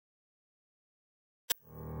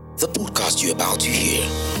The podcast you're about to hear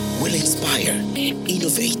will inspire,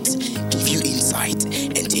 innovate, give you insight,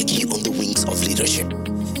 and take you on the wings of leadership.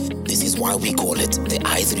 This is why we call it the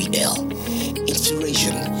I3L.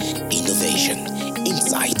 Inspiration, innovation,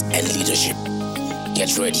 insight, and leadership.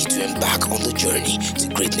 Get ready to embark on the journey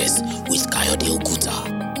to greatness with Kayode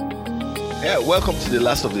Okuta. Yeah, welcome to the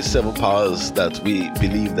last of the 7 powers that we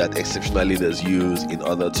believe that exceptional leaders use in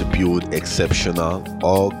order to build exceptional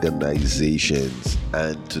organizations.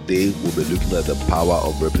 And today we'll be looking at the power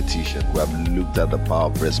of repetition. We have looked at the power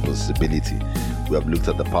of responsibility. We have looked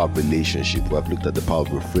at the power of relationship. We have looked at the power of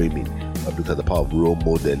reframing. We have looked at the power of role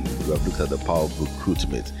modeling. We have looked at the power of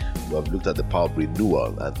recruitment. We have looked at the power of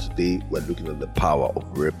renewal. And today we're looking at the power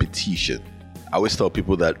of repetition. I always tell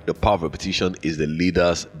people that the power of repetition is the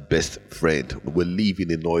leader's best friend. We live in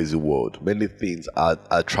a noisy world. Many things are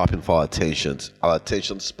trapping for our attentions. Our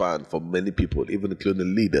attention span for many people, even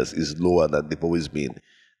including leaders, is lower than they've always been.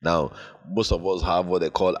 Now, most of us have what they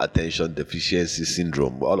call attention deficiency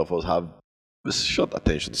syndrome. All of us have short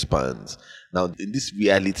attention spans. Now, in this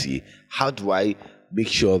reality, how do I make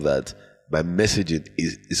sure that my messaging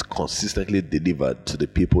is consistently delivered to the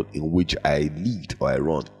people in which I lead or I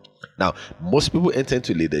run? Now, most people enter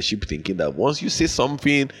into leadership thinking that once you say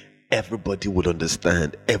something, everybody will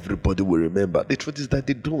understand, everybody will remember. The truth is that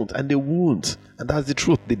they don't and they won't. And that's the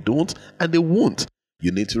truth. They don't and they won't.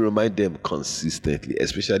 You need to remind them consistently,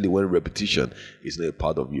 especially when repetition is not a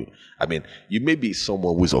part of you. I mean, you may be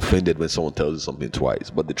someone who is offended when someone tells you something twice.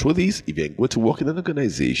 But the truth is, if you're going to work in an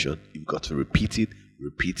organization, you've got to repeat it.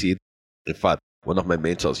 In fact, one of my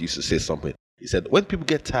mentors used to say something. He said, when people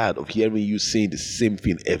get tired of hearing you saying the same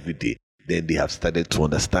thing every day, then they have started to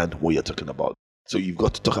understand what you're talking about. So you've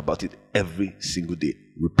got to talk about it every single day.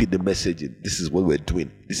 Repeat the messaging. This is what we're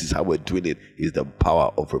doing. This is how we're doing it. Is the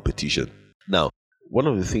power of repetition. Now, one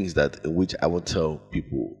of the things that in which I want to tell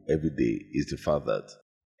people every day is the fact that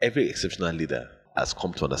every exceptional leader has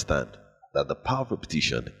come to understand that the power of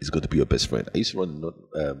repetition is going to be your best friend. I used to run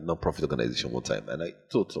a non-profit organization one time, and I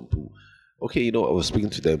told some people, okay, I was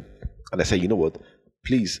speaking to them, and I said, you know what,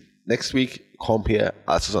 please, next week, come here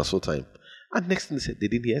at so time. And next thing they said, they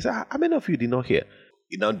didn't hear. I said, how many of you did not hear?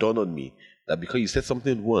 It now dawned on me that because you said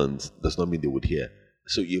something once does not mean they would hear.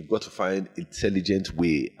 So you've got to find intelligent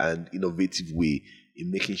way and innovative way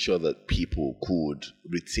in making sure that people could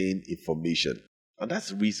retain information. And that's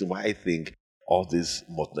the reason why I think all these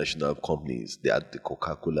multinational companies, they are the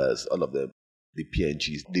Coca-Colas, all of them, the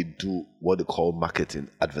P&Gs, they do what they call marketing,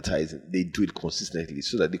 advertising. They do it consistently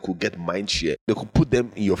so that they could get mind share. They could put them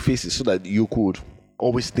in your faces so that you could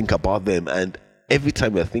always think about them. And every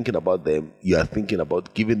time you're thinking about them, you are thinking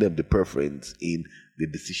about giving them the preference in the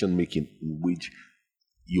decision making in which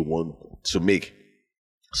you want to make.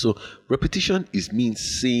 So repetition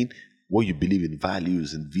means saying what you believe in,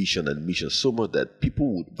 values and vision and mission, so much that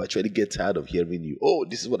people would virtually get tired of hearing you. Oh,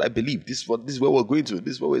 this is what I believe. This is where we're going to.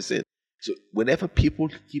 This is what we're saying. So whenever people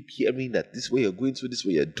keep hearing that this is where you're going to, this is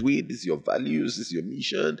what you're doing, this is your values, this is your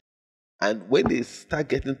mission, and when they start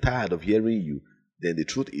getting tired of hearing you, then the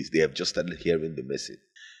truth is they have just started hearing the message.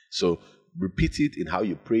 So repeat it in how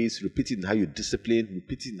you praise, repeat it in how you discipline,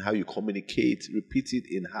 repeat it in how you communicate, repeat it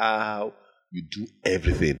in how you do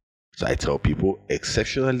everything. So I tell people,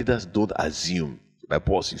 exceptional leaders don't assume. My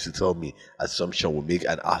boss used to tell me, assumption will make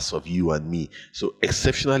an ass of you and me. So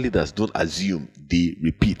exceptional leaders don't assume, they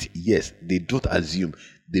repeat. Yes, they don't assume,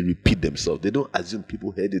 they repeat themselves. They don't assume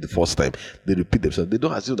people heard it the first time. They repeat themselves. They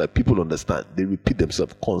don't assume that people understand. They repeat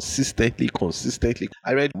themselves consistently.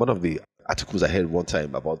 I read one of the articles I heard one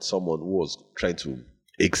time about someone who was trying to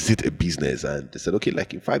exit a business, and they said, okay,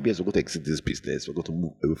 like in 5 years, we're going to exit this business. We're going to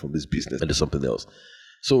move away from this business and do something else.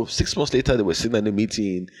 So 6 months later, they were sitting in a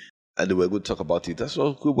meeting, and they were going to talk about it. That's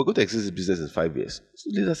what we're going to exit this business in 5 years. So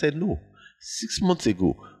the leader said, no. 6 months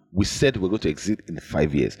ago, we said we're going to exit in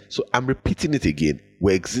 5 years. So I'm repeating it again.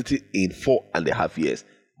 We're exiting in 4.5 years.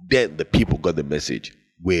 Then the people got the message.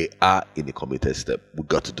 We are in a committed step. We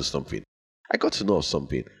got to do something. I got to know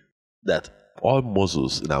something, that all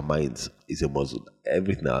muscles in our minds is a muscle.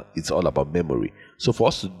 Everything now, it's all about memory. So for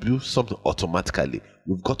us to do something automatically,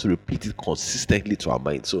 we've got to repeat it consistently to our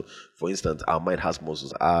mind. So for instance, our mind has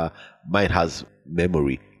muscles. Our mind has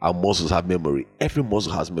memory. Our muscles have memory. Every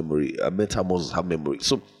muscle has memory. Our mental muscles have memory.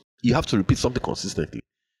 So you have to repeat something consistently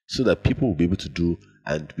so that people will be able to do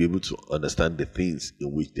and be able to understand the things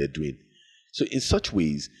in which they're doing. So in such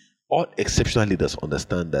ways, all exceptional leaders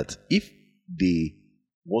understand that if they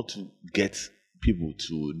want to get people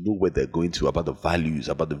to know where they're going to, about the values,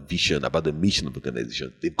 about the vision, about the mission of the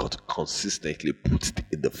organization, they've got to consistently put it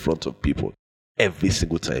in the front of people every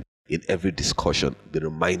single time. in every discussion. They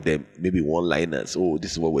remind them maybe one-liners. Oh,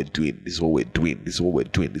 this is what we're doing. This is what we're doing. This is what we're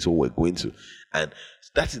doing. This is what we're going to. And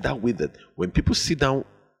that's that way that when people sit down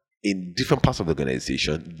in different parts of the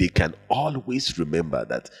organization, they can always remember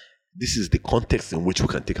that this is the context in which we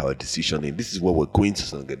can take our decision in. This is what we're going to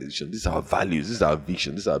as an organization. This is our values. This is our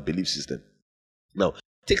vision. This is our belief system. Now,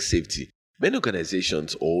 take safety. Many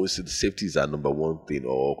organizations always say safety is our number one thing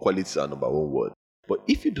or quality is our number one word. But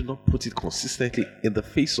if you do not put it consistently in the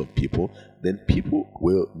face of people, then people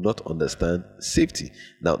will not understand safety.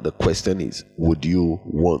 Now, the question is, would you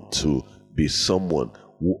want to be someone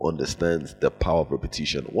who understands the power of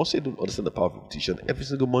repetition? Once you don't understand the power of repetition, every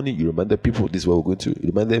single morning you remind the people this is what we're going to.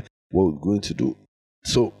 You remind them what we're going to do.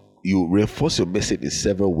 So you reinforce your message in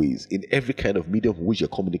several ways. In every kind of medium in which you're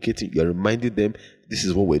communicating, you're reminding them this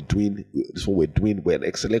is what we're doing. This is what we're doing. We're an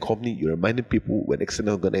excellent company. You're reminding people we're an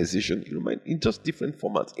excellent organization. You remind in just different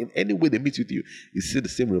formats. In any way they meet with you, you see the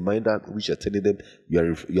same reminder which you're telling them. You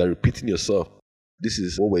are repeating yourself. This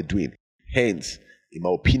is what we're doing. Hence, in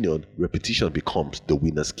my opinion, repetition becomes the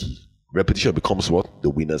winner's key. Repetition becomes what?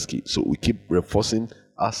 The winner's key. So we keep reinforcing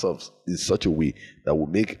ourselves in such a way that will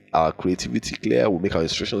make our creativity clear, will make our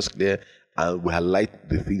instructions clear, and will highlight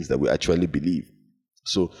the things that we actually believe.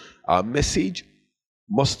 So our message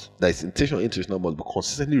that is intentional must be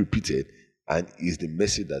consistently repeated and is the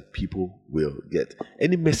message that people will get.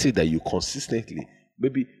 Any message that you consistently,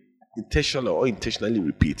 maybe intentionally or intentionally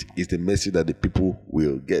repeat, is the message that the people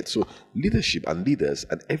will get. So leadership and leaders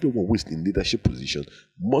and everyone who is in leadership position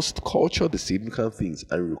must culture the significant things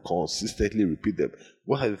and consistently repeat them.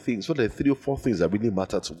 What are the things? What are the 3 or 4 things that really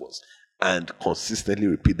matter to us? And consistently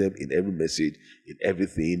repeat them in every message, in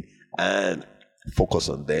everything, and focus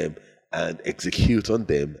on them and execute on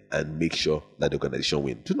them and make sure that the organization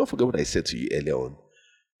wins. Do not forget what I said to you earlier on.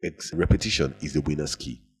 Repetition is the winner's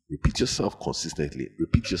key. Repeat yourself consistently.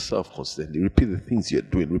 Repeat yourself consistently. Repeat the things you're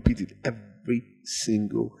doing. Repeat it every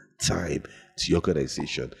single time to your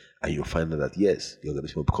organization. And you'll find out that, yes, the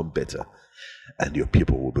organization will become better. And your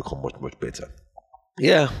people will become much, much better.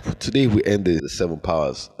 Yeah, today we end the 7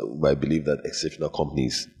 powers I believe that exceptional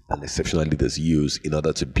companies and exceptional leaders use in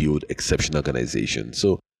order to build exceptional organizations.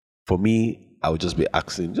 So for me, I would just be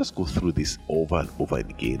asking, just go through this over and over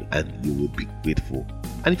again, and you will be grateful.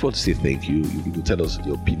 And if you want to say thank you, you can tell us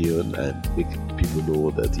your opinion and make people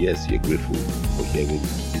know that yes, you're grateful for hearing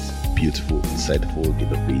this beautiful, insightful,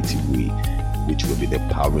 innovative way, which will be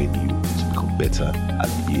empowering you to become better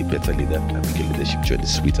and be a better leader and make your leadership journey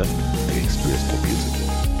sweeter and your experience more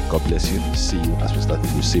beautiful. God bless you. See you as we start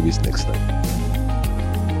the new series next time.